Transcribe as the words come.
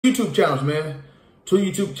YouTube channels, man. 2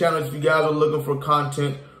 YouTube channels if you guys are looking for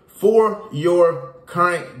content for your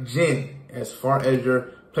current gen. As far as your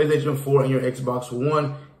PlayStation 4 and your Xbox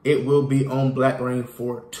One, it will be on Black Rain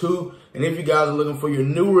 4 2. And if you guys are looking for your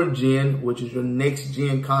newer gen, which is your next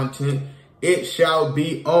gen content, it shall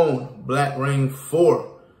be on Black Rain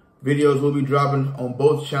 4. Videos will be dropping on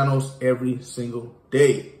both channels every single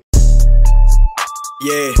day.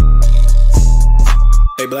 Yeah.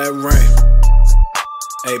 Hey, Black Rain.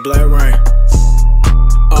 Hey, Black Rain.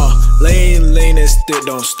 Lean and stick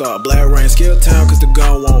don't stop. Black Rain, skill time cause the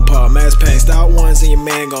gun won't pop. Mass pain, stop once and your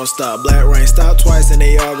man gon' stop. Black Rain, stop twice and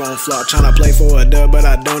they all gon' flop. Tryna play for a dub but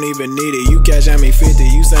I don't even need it. You cash at me 50,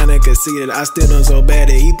 you soundin' conceited. I still done so bad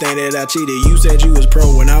that he think that I cheated. You said you was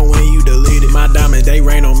pro when I win you deleted. My diamonds, they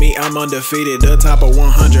rain on me, I'm undefeated. The top of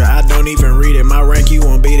 100, I don't even read it. My rank, you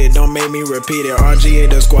won't beat it, don't make me repeat it. RGA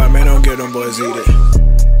the squad, man, don't get them boys eat it.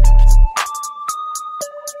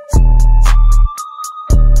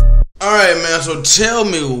 Alright, man, so tell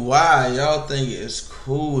me why y'all think it's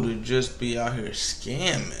cool to just be out here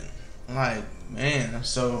scamming. Like, man,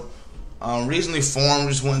 so recently Forum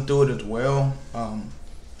just went through it as well.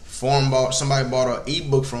 Somebody bought an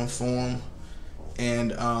ebook from Forum,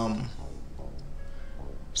 and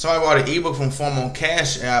somebody bought an ebook from Forum on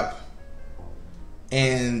Cash App,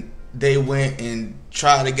 and they went and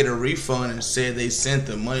tried to get a refund and said they sent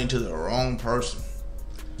the money to the wrong person.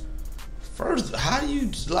 First, how do you,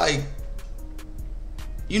 like,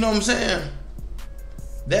 you know what I'm saying?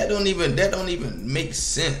 That don't even make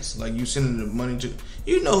sense. Like, you sending the money to,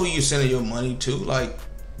 you know who you sending your money to. Like,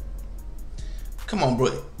 come on,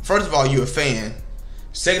 bro. First of all, you're a fan.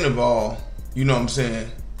 Second of all, you know what I'm saying?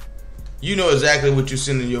 You know exactly what you're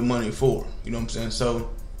sending your money for. You know what I'm saying? So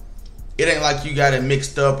it ain't like you got it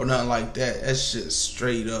mixed up or nothing like that. That's just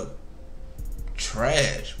straight up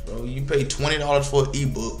trash, bro. You pay $20 for an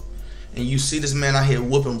ebook, and you see this man out here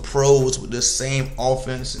whooping pros with the same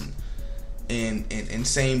offense and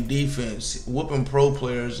same defense, whooping pro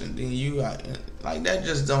players, and then you got, like, that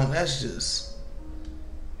just don't, that's just,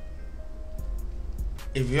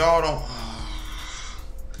 if y'all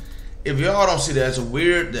don't see that as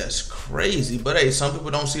weird, that's crazy. But hey, some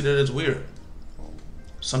people don't see that as weird.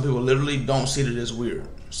 Some people literally don't see that as weird.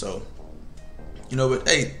 So, you know, but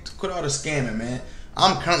hey, quit all the scamming, man.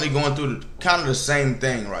 I'm currently going through kind of the same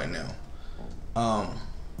thing right now.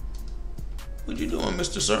 What you doing,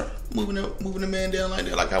 Mr. Sir? Moving the man down like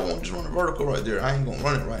that. Like, I won't just run a vertical right there. I ain't gonna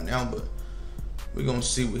run it right now, but we're gonna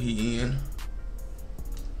see what he in.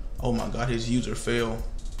 Oh my God, his user failed.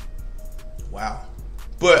 Wow.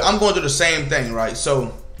 But I'm going through the same thing, right?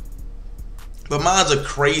 So, but mine's a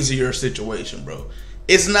crazier situation, bro.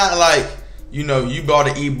 It's not like, you know, you bought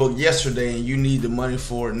an ebook yesterday and you need the money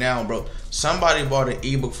for it now, bro. Somebody bought an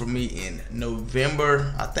ebook for me in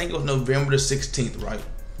November. I think it was November the 16th, right?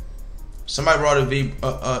 Somebody brought an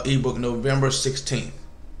ebook November 16th.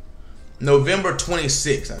 November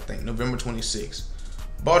 26th, I think. November 26th.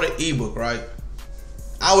 Bought an ebook, right?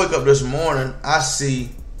 I wake up this morning, I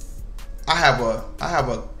see I have a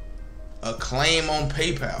claim on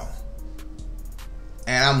PayPal.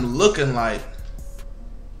 And I'm looking like,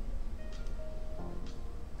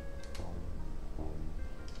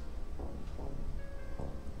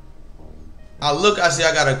 I see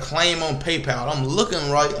I got a claim on PayPal. I'm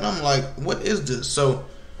looking right, and I'm like, what is this? So,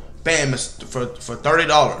 bam, it's for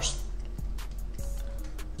 $30.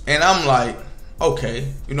 And I'm like,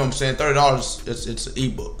 okay, you know what I'm saying? $30, it's an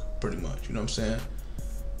ebook, pretty much. You know what I'm saying?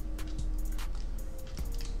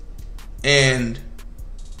 And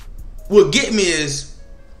what get me is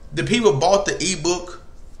the people bought the ebook.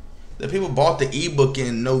 The people bought the ebook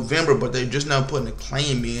in November, but they're just now putting a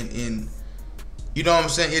claim in. You know what I'm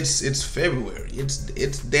saying? It's February.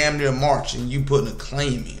 It's damn near March, and you putting a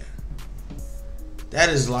claim in. That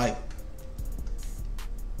is like,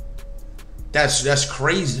 that's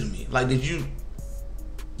crazy to me. Like, did you?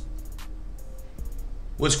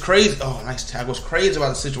 What's crazy? Oh, nice tag. What's crazy about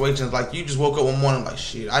the situation is, like, you just woke up one morning like,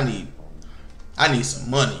 shit, I need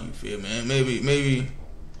some money. You feel, man? Maybe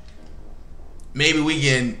we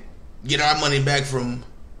can get our money back from.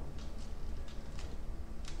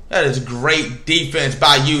 That is great defense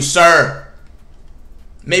by you, sir.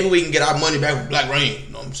 Maybe we can get our money back with Black Rain.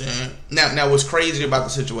 You know what I'm saying? Now, what's crazy about the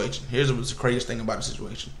situation? Here's what's the craziest thing about the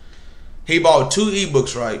situation. He bought 2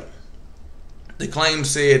 ebooks, right? The claim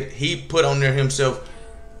said he put on there himself,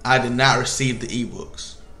 I did not receive the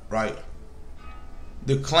ebooks, right?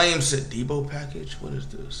 The claim said, Debo package? What is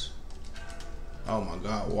this? Oh my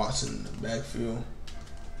God, Watson in the backfield.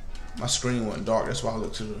 My screen went dark, that's why I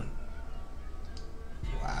looked to the.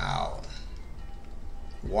 Wow.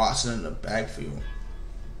 Watson in the backfield.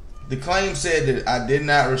 The claim said that I did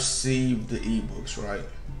not receive the ebooks, right?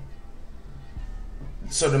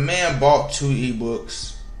 So the man bought 2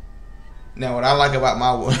 ebooks. Now, what I like about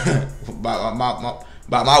my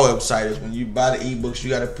website is when you buy the ebooks, you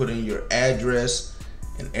got to put in your address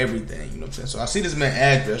and everything. You know what I'm saying? So I see this man's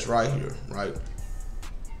address right here, right?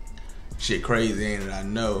 Shit crazy, ain't it? I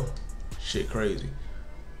know, shit crazy.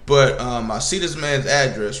 But I see this man's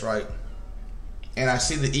address, right? And I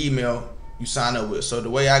see the email you sign up with. So the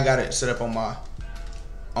way I got it set up on my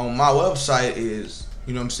website is,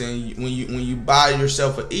 you know what I'm saying, when you buy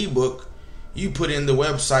yourself an ebook, you put in the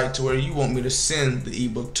website to where you want me to send the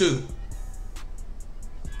ebook to.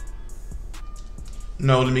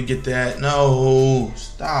 No, let me get that. No,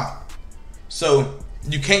 stop. So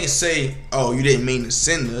you can't say, oh, you didn't mean to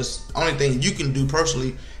send this. Only thing you can do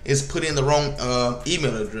personally is put in the wrong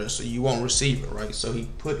email address, so you won't receive it, right? So he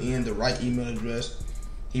put in the right email address.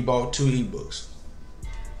 He bought 2 ebooks.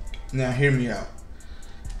 Now hear me out.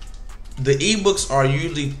 The ebooks are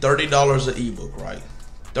usually $30 an ebook, right?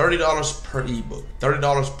 $30 per ebook.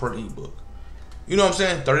 $30 per ebook. You know what I'm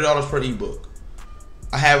saying? $30 per ebook.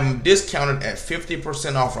 I have them discounted at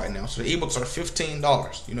 50% off right now. So the ebooks are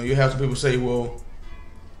 $15. You know, you have some people say, well,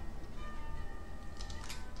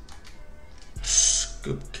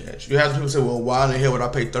 good catch. You have some people say, well, why in the hell would I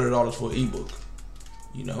pay $30 for an ebook?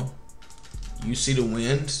 You know, you see the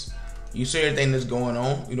wins. You see everything that's going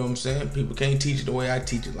on. You know what I'm saying? People can't teach it the way I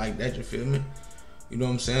teach it like that. You feel me? You know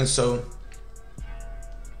what I'm saying? So,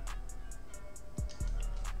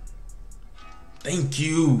 thank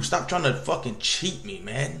you. Stop trying to fucking cheat me,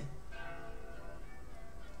 man.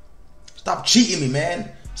 Stop cheating me,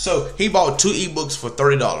 man. So, he bought 2 ebooks for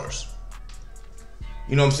 $30.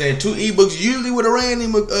 You know what I'm saying? 2 ebooks usually would have ran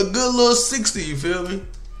him a good little 60, you feel me?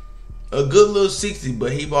 A good little 60,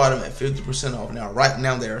 but he bought them at 50% off. Now, right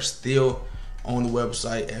now, they are still on the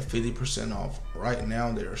website at 50% off. Right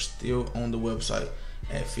now, they are still on the website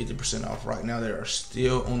at 50% off. Right now, they are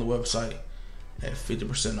still on the website at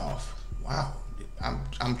 50% off. Wow.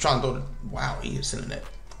 I'm trying to throw the, wow, he is sending that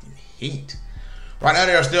heat. Right now,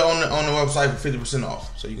 they are still on the website for 50%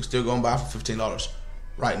 off. So you can still go and buy for $15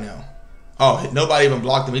 right now. Oh, nobody even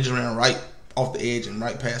blocked him. He just ran right off the edge and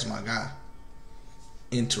right past my guy.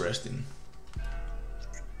 Interesting.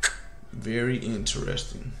 Very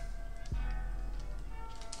interesting.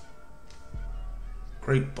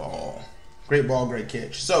 Great ball. Great ball, great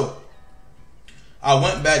catch. So I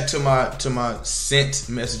went back to my sent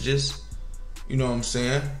messages, you know what I'm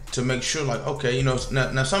saying, to make sure, like, okay, you know,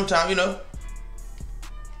 now sometimes, you know,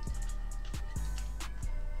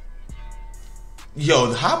 yo,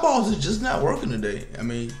 the high balls is just not working today. I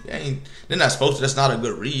mean, they're not supposed to. That's not a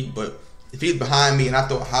good read, but if he's behind me and I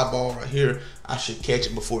throw a high ball right here, I should catch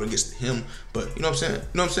it before it gets to him. But you know what I'm saying? You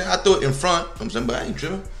know what I'm saying? I throw it in front. You know what I'm saying? But I ain't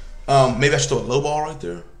tripping. Maybe I should throw a low ball right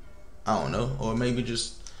there. I don't know. Or maybe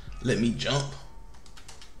just let me jump.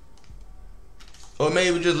 Or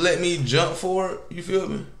maybe just let me jump for it. You feel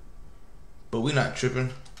me? But we not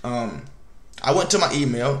tripping. I went to my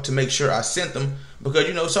email to make sure I sent them, because,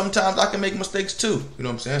 you know, sometimes I can make mistakes too. You know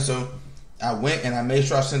what I'm saying? So I went and I made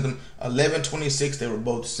sure I sent them 11/26. They were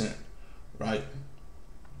both sent. Right.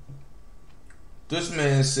 This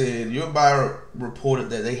man said your buyer reported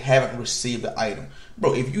that they haven't received the item.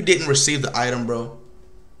 Bro, if you didn't receive the item, bro,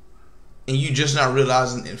 and you just not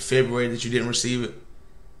realizing in February that you didn't receive it,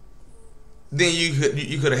 then you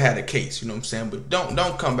could have had a case. You know what I'm saying? But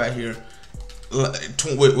don't come back here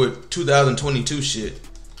with 2022 shit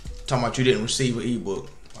talking about you didn't receive an ebook.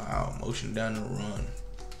 Wow, motion down and run.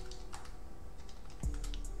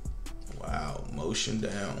 Wow, motion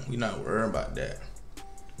down. We not worried about that.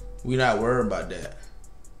 We not worried about that.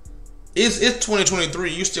 It's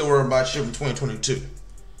 2023. You still worried about shit from 2022.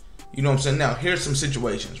 You know what I'm saying? Now, here's some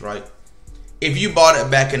situations, right? If you bought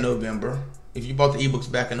it back in November, if you bought the ebooks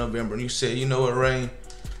back in November and you said, you know what, Rain,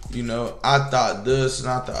 you know, I thought this and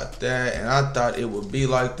I thought that, and I thought it would be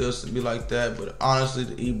like this and be like that, but honestly,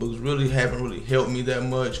 the ebooks really haven't really helped me that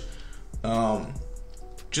much.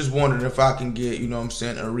 Just wondering if I can get, you know what I'm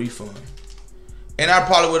saying, a refund. And I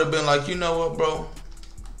probably would have been like, you know what, bro?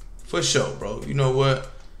 For sure, bro. You know what?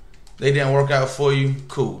 They didn't work out for you.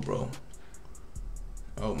 Cool, bro.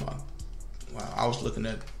 Oh my. Wow. I was looking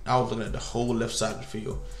at the whole left side of the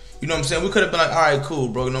field. You know what I'm saying? We could have been like, all right, cool,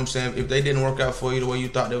 bro. You know what I'm saying? If they didn't work out for you the way you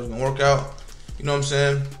thought they was gonna work out, you know what I'm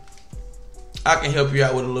saying? I can help you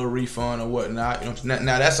out with a little refund or whatnot. You know what I'm saying?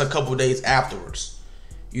 Now that's a couple days afterwards.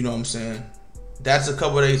 You know what I'm saying? That's a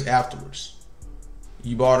couple days afterwards.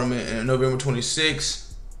 You bought them in November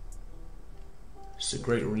 26th. It's a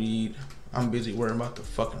great read. I'm busy worrying about the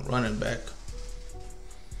fucking running back.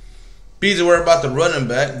 Be easy to worry about the running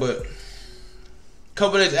back, but a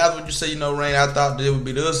couple days after you say, you know, Rain, I thought that it would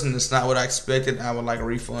be this, and it's not what I expected. I would like a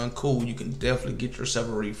refund. Cool, you can definitely get yourself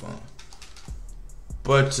a refund.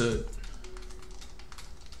 But to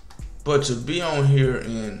be on here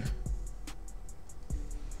in,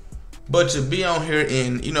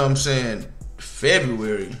 you know what I'm saying,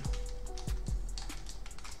 February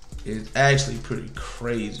is actually pretty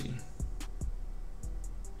crazy.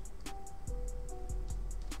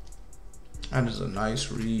 That is a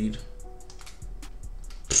nice read.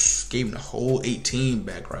 Gave him the whole 18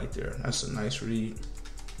 back right there. That's a nice read.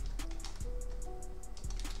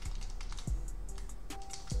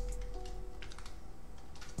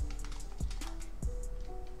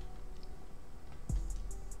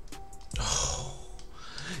 Oh,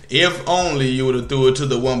 if only you would have threw it to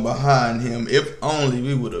the one behind him. If only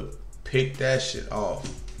we would have picked that shit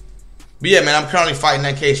off. But yeah, man, I'm currently fighting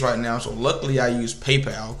that case right now. So luckily I use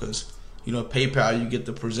PayPal because, you know, PayPal, you get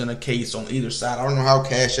to present a case on either side. I don't know how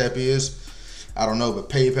Cash App is. I don't know, but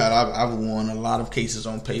PayPal, I've won a lot of cases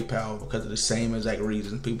on PayPal because of the same exact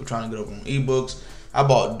reason. People trying to get over on ebooks. I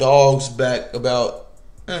bought dogs back about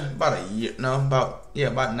a year, no, about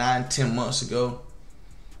 9-10 months ago.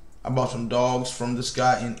 I bought some dogs from this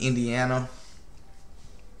guy in Indiana.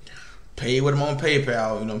 Paid with him on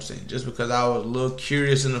PayPal, you know what I'm saying? Just because I was a little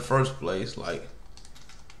curious in the first place, like,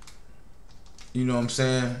 you know what I'm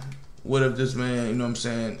saying? What if this man, you know what I'm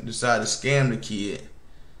saying, decided to scam the kid?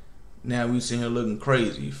 Now we sitting here looking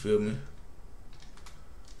crazy, you feel me?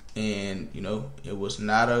 And, you know, it was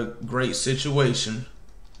not a great situation.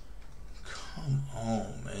 Come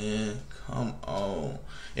on, man. Come on.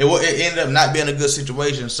 It ended up not being a good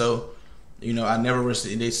situation, so, you know, I never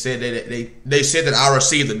received. They said that I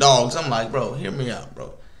received the dogs. I'm like, bro, hear me out,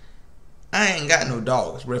 bro. I ain't got no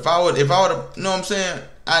dogs, bro. If I would, you know what I'm saying?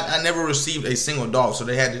 I never received a single dog, so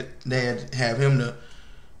they had to have him to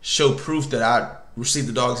show proof that I received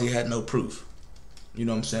the dogs. He had no proof. You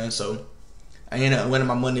know what I'm saying? So I ended up winning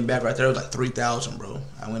my money back right there. It was like $3,000, bro.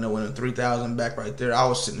 I ended up winning $3,000 back right there. I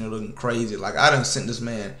was sitting there looking crazy. Like, I done sent this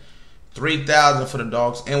man $3,000 for the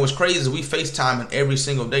dogs. And what's crazy is we FaceTiming every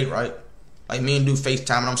single day, right? Like, me and dude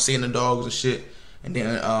FaceTime, and I'm seeing the dogs and shit. And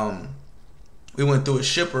then we went through a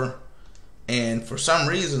shipper, and for some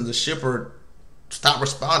reason the shipper stopped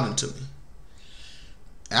responding to me.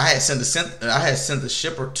 And I had sent the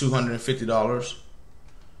shipper $250.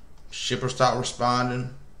 Shipper stopped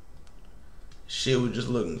responding. Shit was just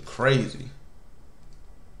looking crazy.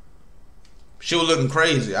 Shit was looking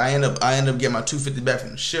crazy. I end up getting my $250 back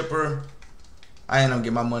from the shipper. I end up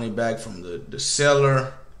getting my money back from the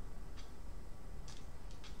seller.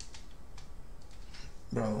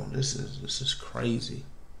 Bro, this is crazy.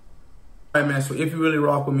 All right, man. So if you really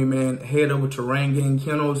rock with me, man, head over to Rain Gang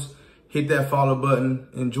Kennels, hit that follow button,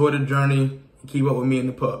 enjoy the journey, and keep up with me and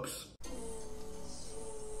the pups.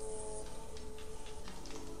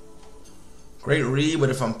 Great read, but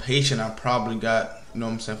if I'm patient, I probably got, you know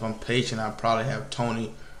what I'm saying? If I'm patient, I probably have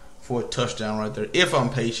Tony for a touchdown right there. If I'm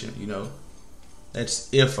patient, you know. That's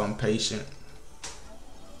if I'm patient.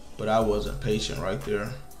 But I wasn't patient right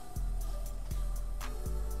there.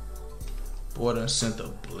 Boy done sent a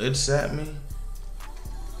blitz at me.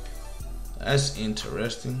 That's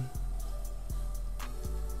interesting.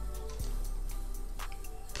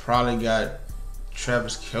 Probably got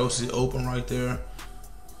Travis Kelce open right there.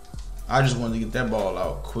 I just wanted to get that ball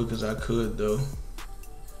out quick as I could, though.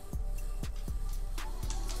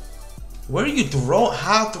 Where are you throwing?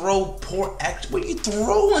 How throw poor action? Where are you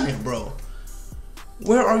throwing it, bro?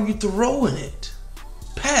 Where are you throwing it?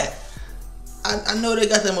 Pat, I know they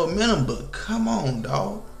got that momentum, but come on,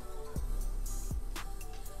 dog.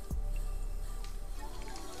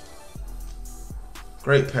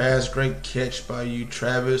 Great pass, great catch by you,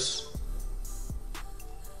 Travis.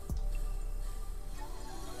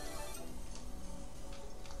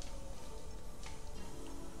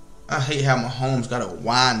 I hate how Mahomes gotta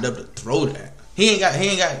wind up to throw that. He ain't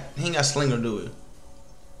got Slinger, do it.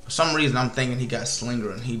 For some reason, I'm thinking he got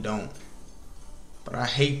Slinger and he don't. But I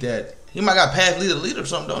hate that. He might got pass lead or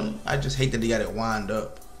something, don't he? I just hate that he got it wind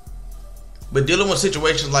up. But dealing with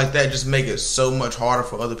situations like that just make it so much harder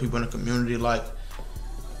for other people in the community. Like,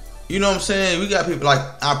 you know what I'm saying? We got people like,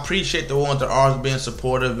 I appreciate the ones that are being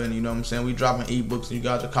supportive, and you know what I'm saying? We dropping ebooks and you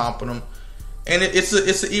guys are comping them. And it's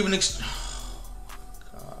an even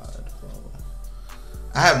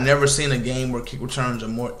I have never seen a game where kick returns are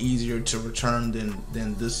more easier to return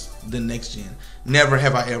than next gen. Never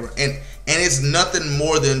have I ever. And it's nothing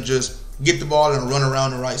more than just get the ball and run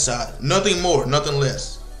around the right side. Nothing more, nothing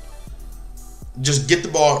less. Just get the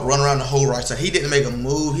ball, run around the whole right side. He didn't make a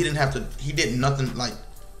move. He did nothing like.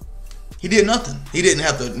 He did nothing. He didn't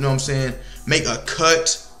have to, you know what I'm saying, make a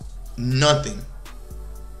cut, nothing.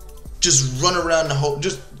 Just run around the whole,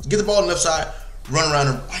 just get the ball on the left side, run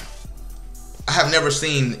around. I have never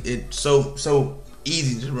seen it so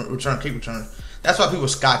easy to return kick return. That's why people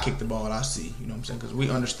sky kick the ball, I see, you know what I'm saying, because we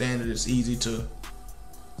understand that it's easy to, you know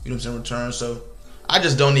what I'm saying, return. So I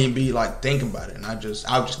just don't even be like thinking about it, and I'll just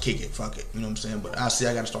kick it, fuck it, you know what I'm saying. But I see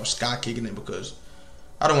I got to start sky kicking it because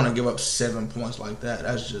I don't want to give up 7 points like that.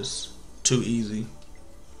 That's just too easy.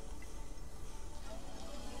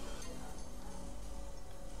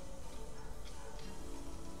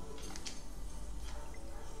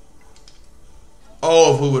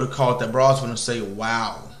 Oh, if we would have caught that, bro, I was finna say,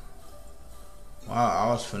 wow. Wow,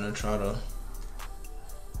 I was finna try to.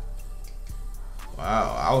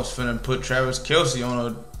 Wow, I was finna put Travis Kelce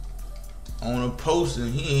on a post,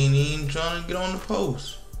 and he ain't even trying to get on the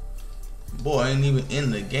post. Boy, ain't even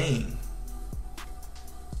in the game.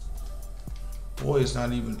 Boy, it's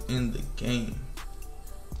not even in the game.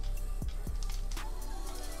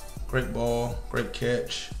 Great ball, great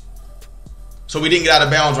catch. So we didn't get out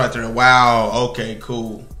of bounds right there. Wow, okay,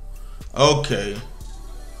 cool. Okay.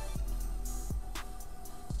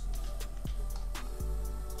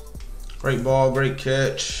 Great ball, great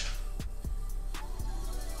catch.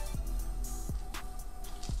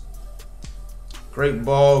 Great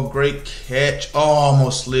ball, great catch. Oh,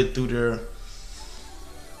 almost slid through there.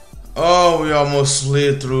 Oh, we almost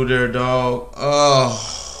slid through there, dog. Oh.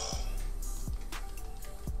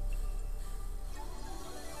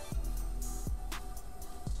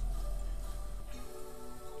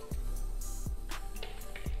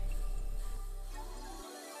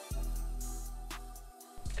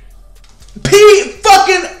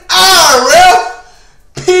 P-fucking-I,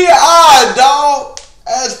 dog.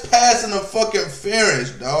 That's passing the fucking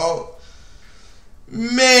interference, dog.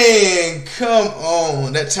 Man, come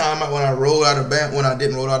on. That time when I rolled out of bounds, when I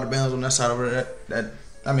didn't roll out of bounds on that side over there, that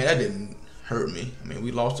didn't hurt me. I mean,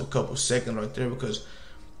 we lost a couple seconds right there because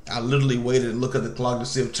I literally waited and looked at the clock to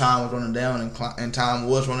see if time was running down, and time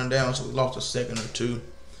was running down, so we lost a second or two.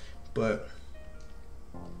 But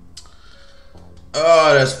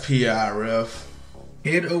oh, that's PI, ref.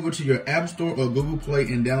 Head over to your App Store or Google Play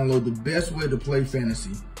and download the best way to play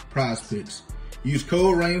fantasy, Prize Picks. Use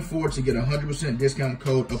code RAIN4 to get a 100% discount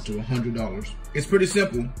code up to $100. It's pretty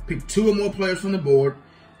simple. Pick 2 or more players from the board,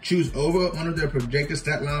 choose over or under their projected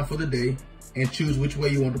stat line for the day, and choose which way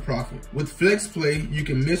you want to profit. With Flex Play, you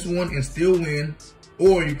can miss one and still win,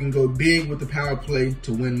 or you can go big with the Power Play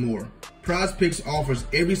to win more. Prize Picks offers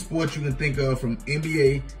every sport you can think of, from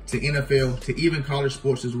NBA to NFL to even college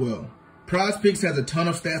sports as well. Prize Picks has a ton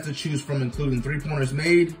of stats to choose from, including 3-pointers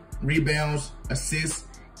made, rebounds, assists,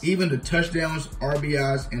 even the touchdowns,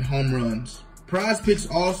 RBIs, and home runs. Prize Picks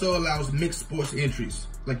also allows mixed sports entries,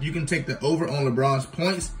 like you can take the over on LeBron's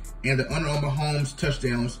points and the under on Mahomes'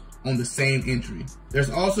 touchdowns on the same entry. There's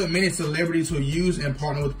also many celebrities who use and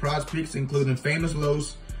partner with Prize Picks, including Famous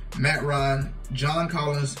Los, Matt Ryan, John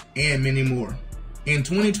Collins, and many more. In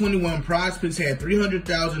 2021, Prize Picks had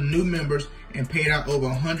 300,000 new members and paid out over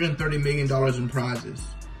 $130 million in prizes.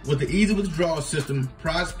 With the easy withdrawal system,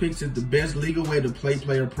 Prize Picks is the best legal way to play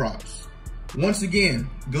player props. Once again,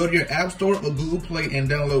 go to your App Store or Google Play and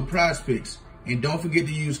download Prize Picks. And don't forget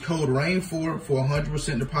to use code RAIN4 for a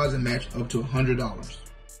 100% deposit match up to $100.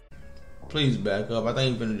 Please back up. I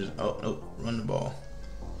think you're gonna just run the ball.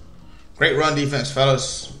 Great run defense,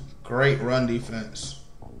 fellas. Great run defense.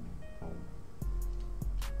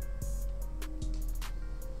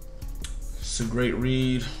 It's a great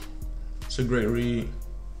read. It's a great read.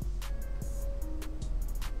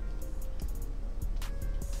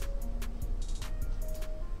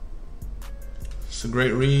 It's a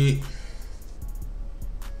great read.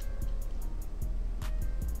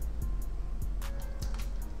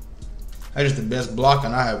 That is the best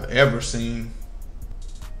blocking I have ever seen.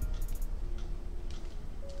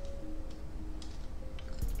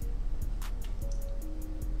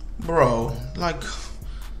 Bro, like,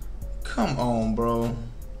 come on, bro.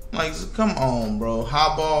 Like, come on, bro.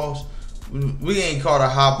 High balls. We ain't caught a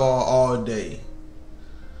high ball all day.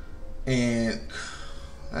 And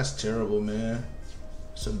that's terrible, man.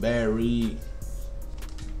 It's a bad read.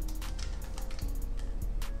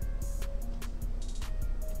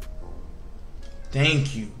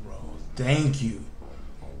 Thank you, bro. Thank you.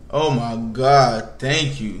 Oh my God.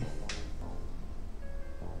 Thank you.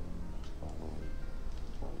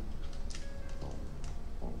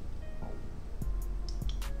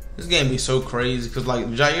 This game be so crazy because, like,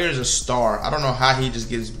 Jair is a star. I don't know how he just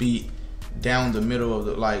gets beat down the middle of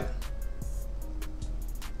the, like.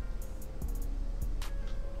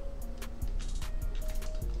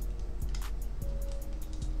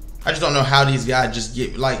 I just don't know how these guys just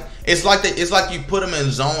get like it's like you put them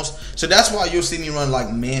in zones. So that's why you'll see me run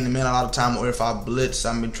like man to man a lot of time, or if I blitz,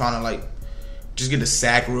 I've been trying to like just get a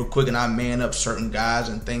sack real quick and I man up certain guys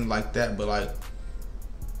and things like that. But like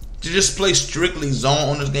to just play strictly zone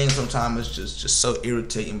on this game sometimes is just so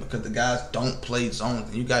irritating because the guys don't play zones.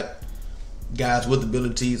 And you got guys with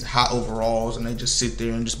abilities, high overalls, and they just sit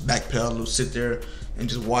there and just backpedal, sit there and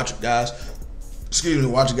just watch guys.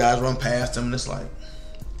 Watch guys run past them, and it's like,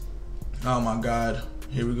 oh my God,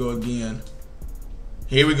 here we go again.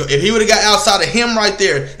 Here we go. If he would have got outside of him right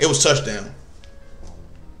there, it was touchdown.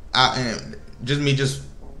 And just me just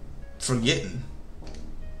forgetting.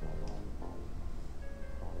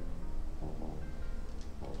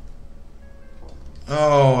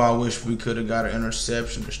 Oh, I wish we could have got an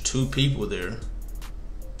interception. There's 2 people there.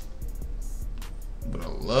 But I'd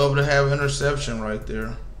love to have an interception right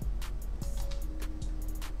there.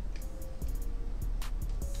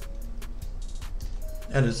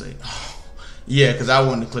 That is a... Oh, yeah, because I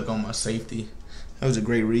wanted to click on my safety. That was a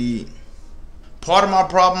great read. Part of my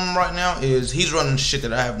problem right now is he's running shit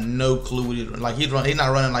that I have no clue what he's running. Like, he's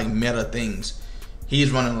not running like meta things.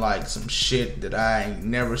 He's running like some shit that I ain't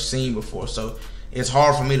never seen before. So it's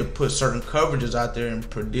hard for me to put certain coverages out there and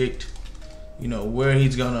predict, you know, where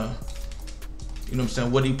he's gonna, you know what I'm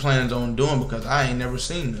saying, what he plans on doing, because I ain't never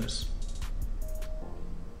seen this.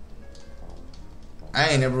 I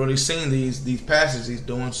ain't never really seen these passes he's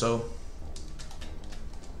doing, so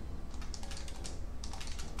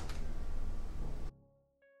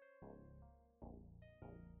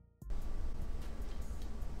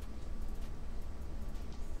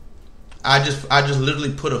I just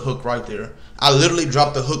literally put a hook right there. I literally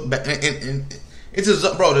dropped the hook back, and it's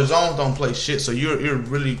a, bro. The zones don't play shit, so you're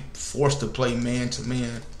really forced to play man to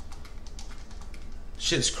man.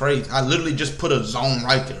 Shit's crazy. I literally just put a zone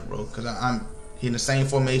right there, bro, because I'm in the same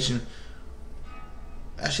formation.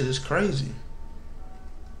 That shit is crazy.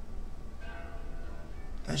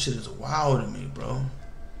 That shit is wild to me, bro.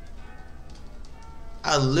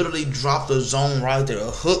 I literally dropped a zone right there,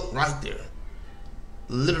 a hook right there.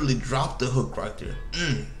 Literally drop the hook right there.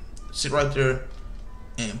 Sit right there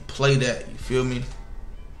and play that. You feel me?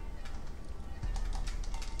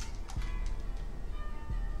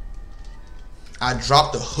 I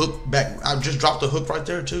dropped the hook back. I just dropped the hook right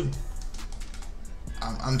there too.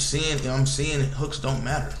 I'm seeing hooks don't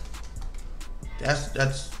matter.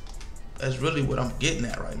 That's really what I'm getting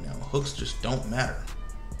at right now. Hooks just don't matter.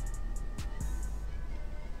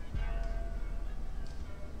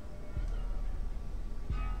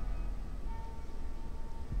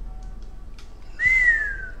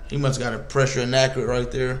 He must got a pressure inaccurate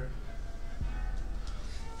right there.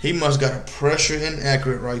 He must got a pressure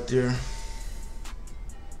inaccurate right there.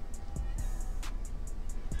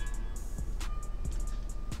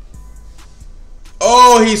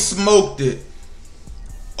 Oh, he smoked it.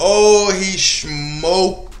 Oh, he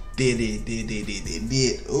smoked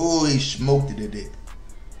it. Oh, he smoked it.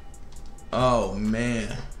 Oh,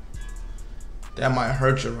 man. That might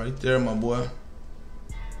hurt you right there, my boy.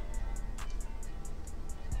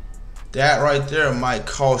 That right there might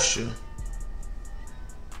cost you.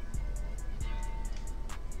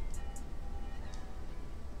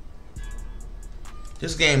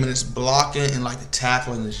 This game and its blocking and like the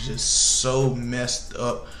tackling is just so messed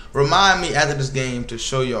up. Remind me after this game to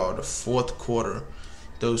show y'all the fourth quarter,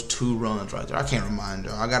 those 2 runs right there. I can't remind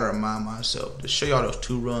y'all. I gotta remind myself to show y'all those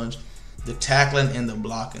 2 runs. The tackling and the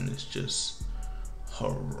blocking is just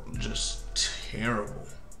terrible.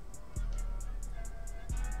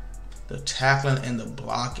 The tackling and the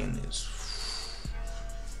blocking is...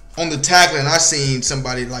 On the tackling, I seen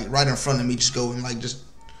somebody like right in front of me just go and like just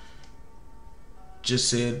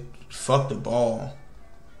said, fuck the ball.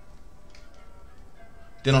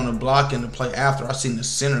 Then on the blocking, the play after, I seen the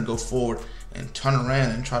center go forward and turn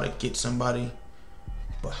around and try to get somebody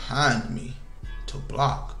behind me to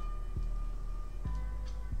block.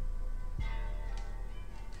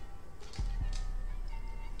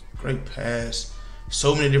 Great pass.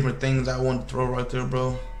 So many different things I want to throw right there,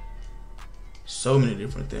 bro. So many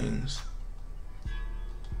different things.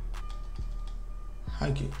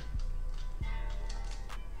 Hike it.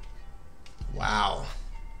 Wow.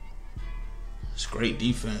 It's great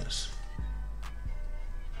defense.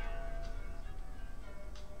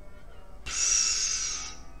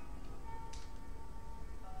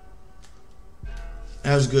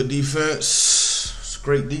 That was good defense. It's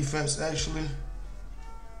great defense, actually.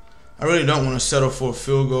 I really don't want to settle for a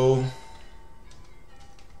field goal.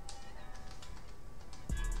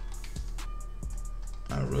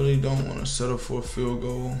 I really don't want to settle for a field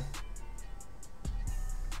goal.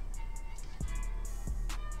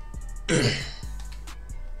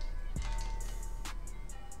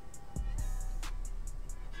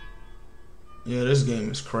 Yeah, this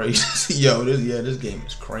game is crazy. Yo, this game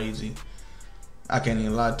is crazy. I can't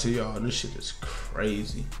even lie to y'all. This shit is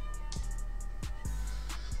crazy.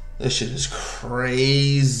 This shit is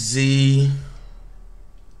crazy.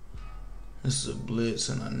 This is a blitz,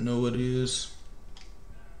 and I know it is.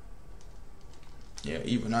 Yeah,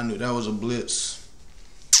 even I knew that was a blitz.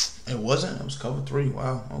 It wasn't. It was cover 3.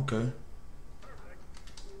 Wow. Okay.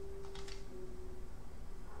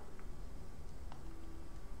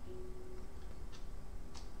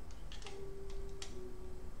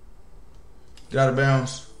 Got to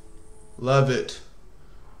bounce. Love it.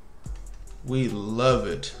 We love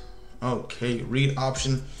it. Okay, read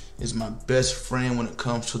option is my best friend when it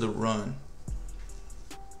comes to the run.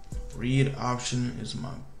 Read option is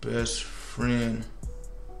my best friend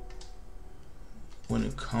when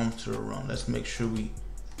it comes to the run. Let's make sure we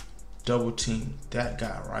double team that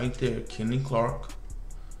guy right there, Kenny Clark.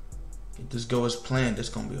 If this go as planned, that's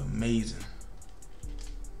gonna be amazing.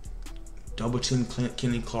 Double team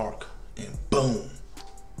Kenny Clark. And boom.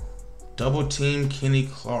 Double team Kenny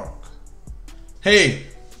Clark. Hey,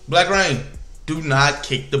 Black Rain, do not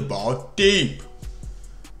kick the ball deep.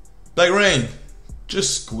 Black Rain,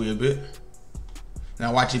 just squib it.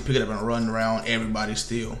 Now watch you pick it up and run around everybody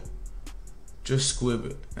still. Just squib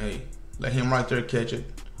it. Hey, let him right there catch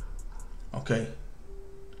it. Okay.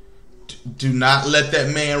 Do not let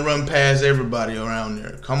that man run past everybody around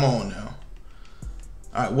there. Come on now.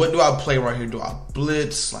 All right, what do I play right here? Do I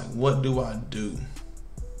blitz? Like, what do I do?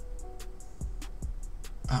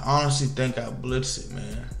 I honestly think I blitz it,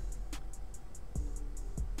 man.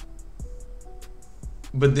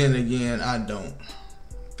 But then again, I don't.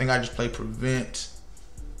 I think I just play prevent.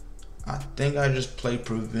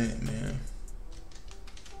 Man.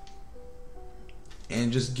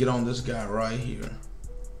 And just get on this guy right here.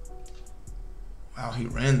 Wow, he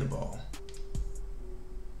ran the ball.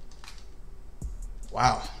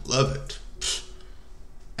 Wow, love it.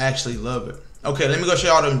 Actually love it. Okay, let me go show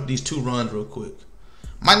y'all these 2 runs real quick.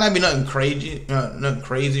 Might not be nothing crazy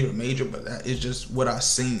or major, but that is just what I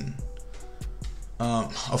seen.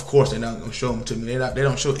 Of course, they're not gonna show them to me. They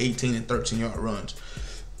don't show 18 and 13-yard runs.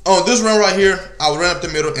 On this run right here, I was running up the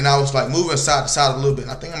middle and I was like moving side to side a little bit.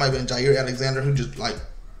 I think it might have been Jair Alexander who just like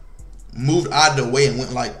moved out of the way and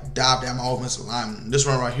went like dive down my offensive lineman. This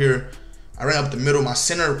run right here, I ran up the middle. My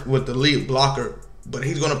center with the lead blocker, but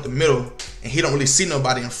he's going up the middle and he don't really see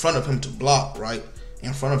nobody in front of him to block, right?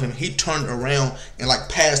 In front of him. He turned around and like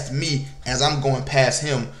passed me as I'm going past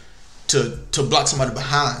him to block somebody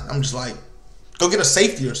behind. I'm just like, go get a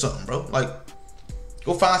safety or something, bro. Like,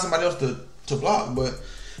 go find somebody else to block. But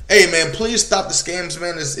hey, man, please stop the scams,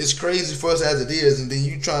 man. It's crazy for us as it is, and then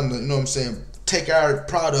you trying to, you know what I'm saying, take our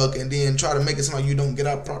product and then try to make it seem like you don't get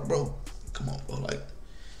our product, bro. Come on, bro. Like,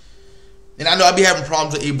 and I know I be having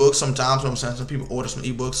problems with ebooks sometimes. You know what I'm saying? Some people order some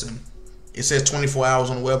ebooks and it says 24 hours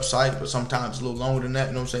on the website, but sometimes it's a little longer than that.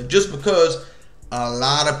 You know what I'm saying? Just because a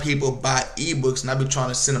lot of people buy ebooks and I be trying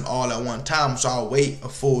to send them all at one time, so I'll wait a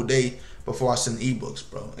full day before I send ebooks,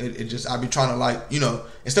 bro. It just, I be trying to, like, you know,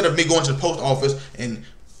 instead of me going to the post office and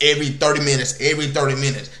every 30 minutes,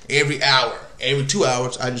 every hour, every 2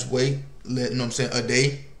 hours, I just wait, you know what I'm saying, a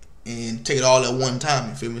day and take it all at one time,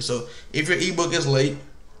 you feel me? So if your ebook is late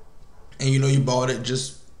and you know you bought it,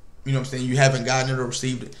 just, you know what I'm saying, you haven't gotten it or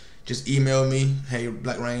received it, just email me, hey,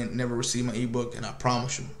 Black Rain, never received my ebook, and I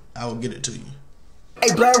promise you, I will get it to you.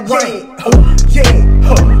 Hey, Black Rain.